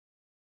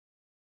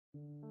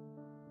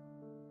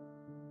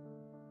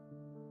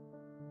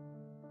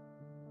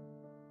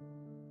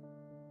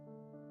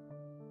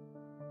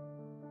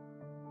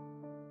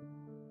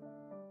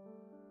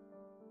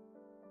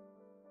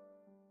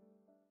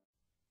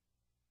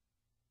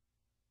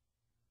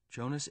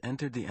Jonas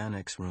entered the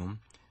annex room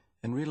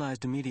and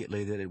realized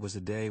immediately that it was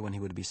the day when he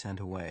would be sent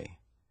away.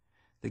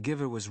 The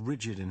giver was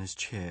rigid in his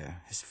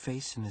chair, his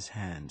face in his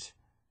hands.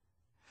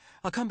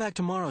 "I'll come back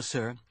tomorrow,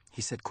 sir,"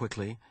 he said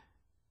quickly.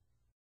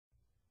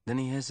 Then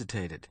he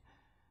hesitated.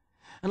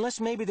 "Unless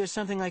maybe there's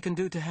something I can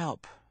do to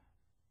help."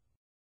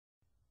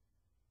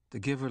 The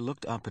giver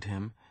looked up at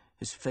him,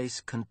 his face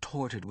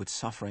contorted with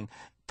suffering.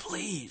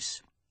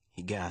 "Please,"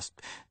 he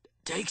gasped,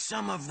 "take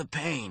some of the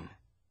pain."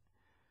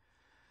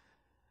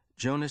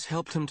 Jonas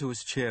helped him to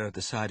his chair at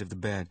the side of the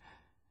bed.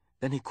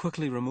 Then he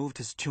quickly removed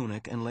his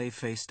tunic and lay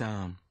face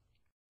down.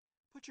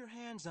 "Put your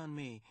hands on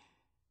me,"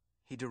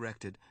 he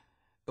directed,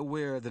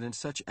 aware that in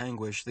such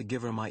anguish the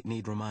giver might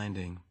need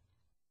reminding.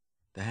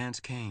 The hands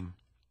came,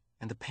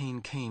 and the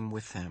pain came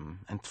with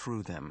them and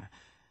through them.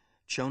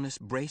 Jonas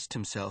braced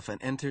himself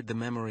and entered the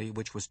memory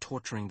which was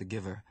torturing the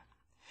giver.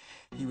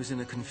 He was in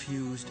a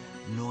confused,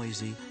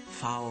 noisy,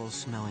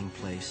 foul-smelling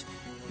place.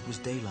 It was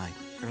daylight,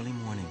 early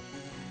morning,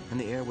 and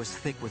the air was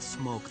thick with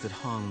smoke that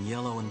hung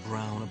yellow and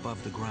brown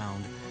above the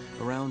ground.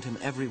 Around him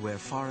everywhere,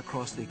 far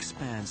across the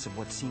expanse of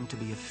what seemed to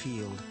be a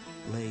field,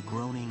 lay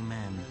groaning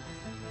men.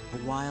 A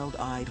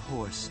wild-eyed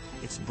horse,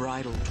 its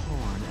bridle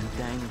torn and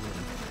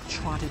dangling,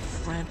 trotted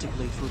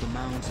frantically through the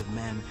mounds of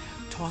men,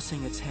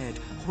 tossing its head,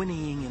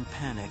 whinnying in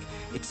panic.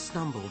 It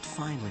stumbled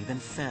finally, then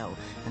fell,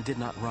 and did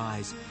not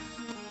rise.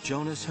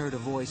 Jonas heard a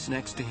voice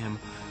next to him.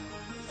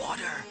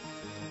 "Water,"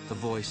 the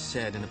voice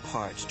said in a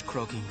parched,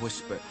 croaking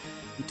whisper.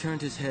 He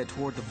turned his head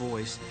toward the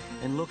voice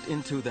and looked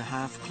into the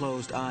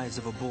half-closed eyes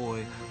of a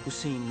boy who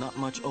seemed not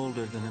much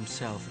older than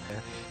himself.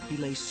 He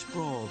lay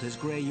sprawled, his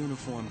gray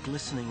uniform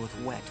glistening with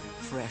wet,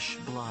 fresh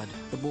blood.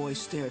 The boy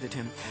stared at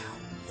him.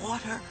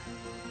 "Water,"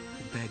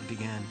 he begged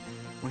again.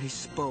 When he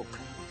spoke,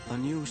 a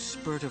new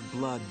spurt of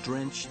blood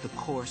drenched the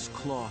coarse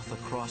cloth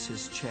across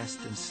his chest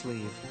and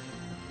sleeve.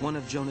 One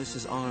of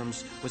Jonas's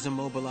arms was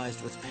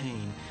immobilized with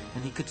pain,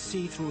 and he could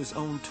see through his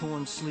own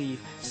torn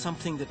sleeve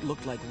something that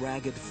looked like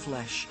ragged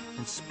flesh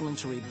and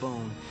splintery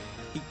bone.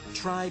 He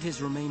tried his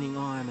remaining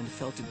arm and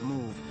felt it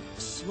move.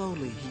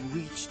 Slowly he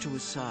reached to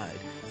his side,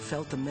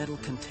 felt the metal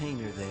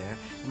container there,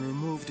 and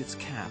removed its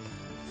cap,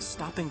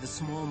 stopping the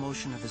small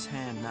motion of his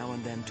hand now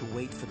and then to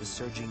wait for the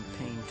surging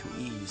pain to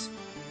ease.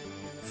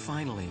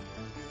 Finally,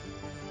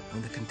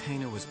 when the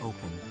container was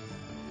open,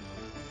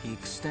 he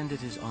extended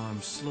his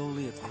arm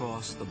slowly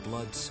across the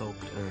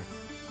blood-soaked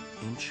earth,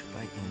 inch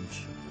by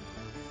inch,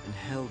 and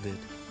held it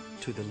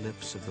to the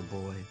lips of the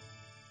boy.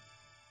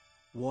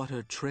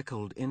 Water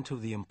trickled into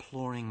the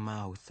imploring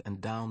mouth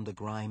and down the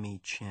grimy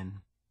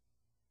chin.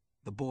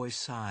 The boy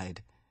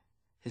sighed.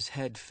 His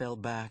head fell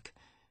back,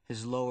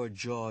 his lower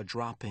jaw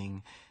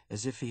dropping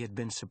as if he had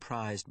been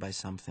surprised by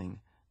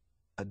something.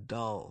 A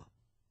dull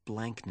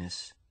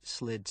blankness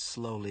slid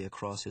slowly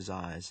across his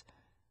eyes.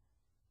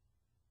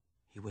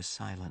 He was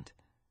silent.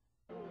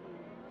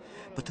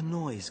 But the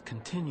noise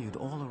continued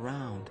all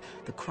around,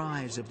 the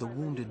cries of the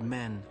wounded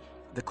men,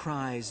 the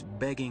cries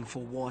begging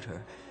for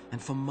water and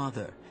for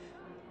mother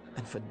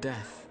and for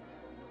death.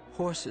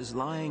 Horses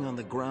lying on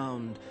the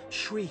ground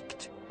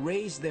shrieked,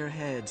 raised their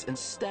heads, and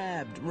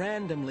stabbed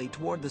randomly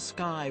toward the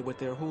sky with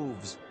their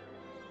hooves.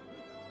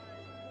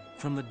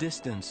 From the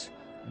distance,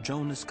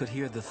 Jonas could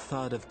hear the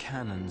thud of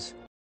cannons.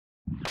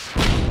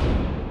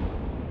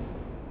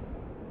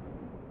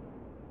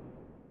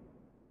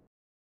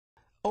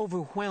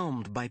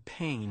 Overwhelmed by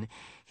pain,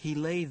 he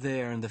lay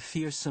there in the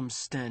fearsome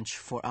stench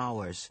for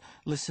hours,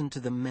 listened to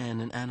the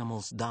men and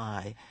animals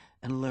die,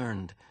 and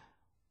learned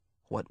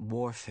what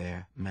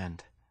warfare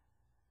meant.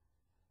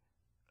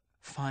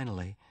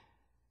 Finally,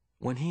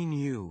 when he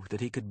knew that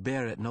he could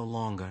bear it no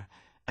longer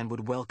and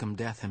would welcome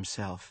death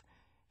himself,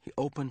 he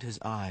opened his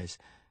eyes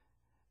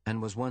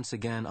and was once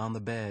again on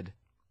the bed.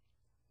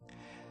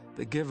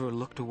 The giver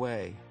looked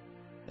away,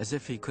 as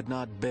if he could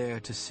not bear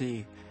to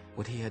see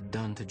what he had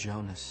done to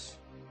Jonas.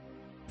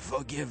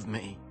 "Forgive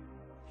me,"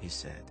 he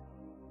said.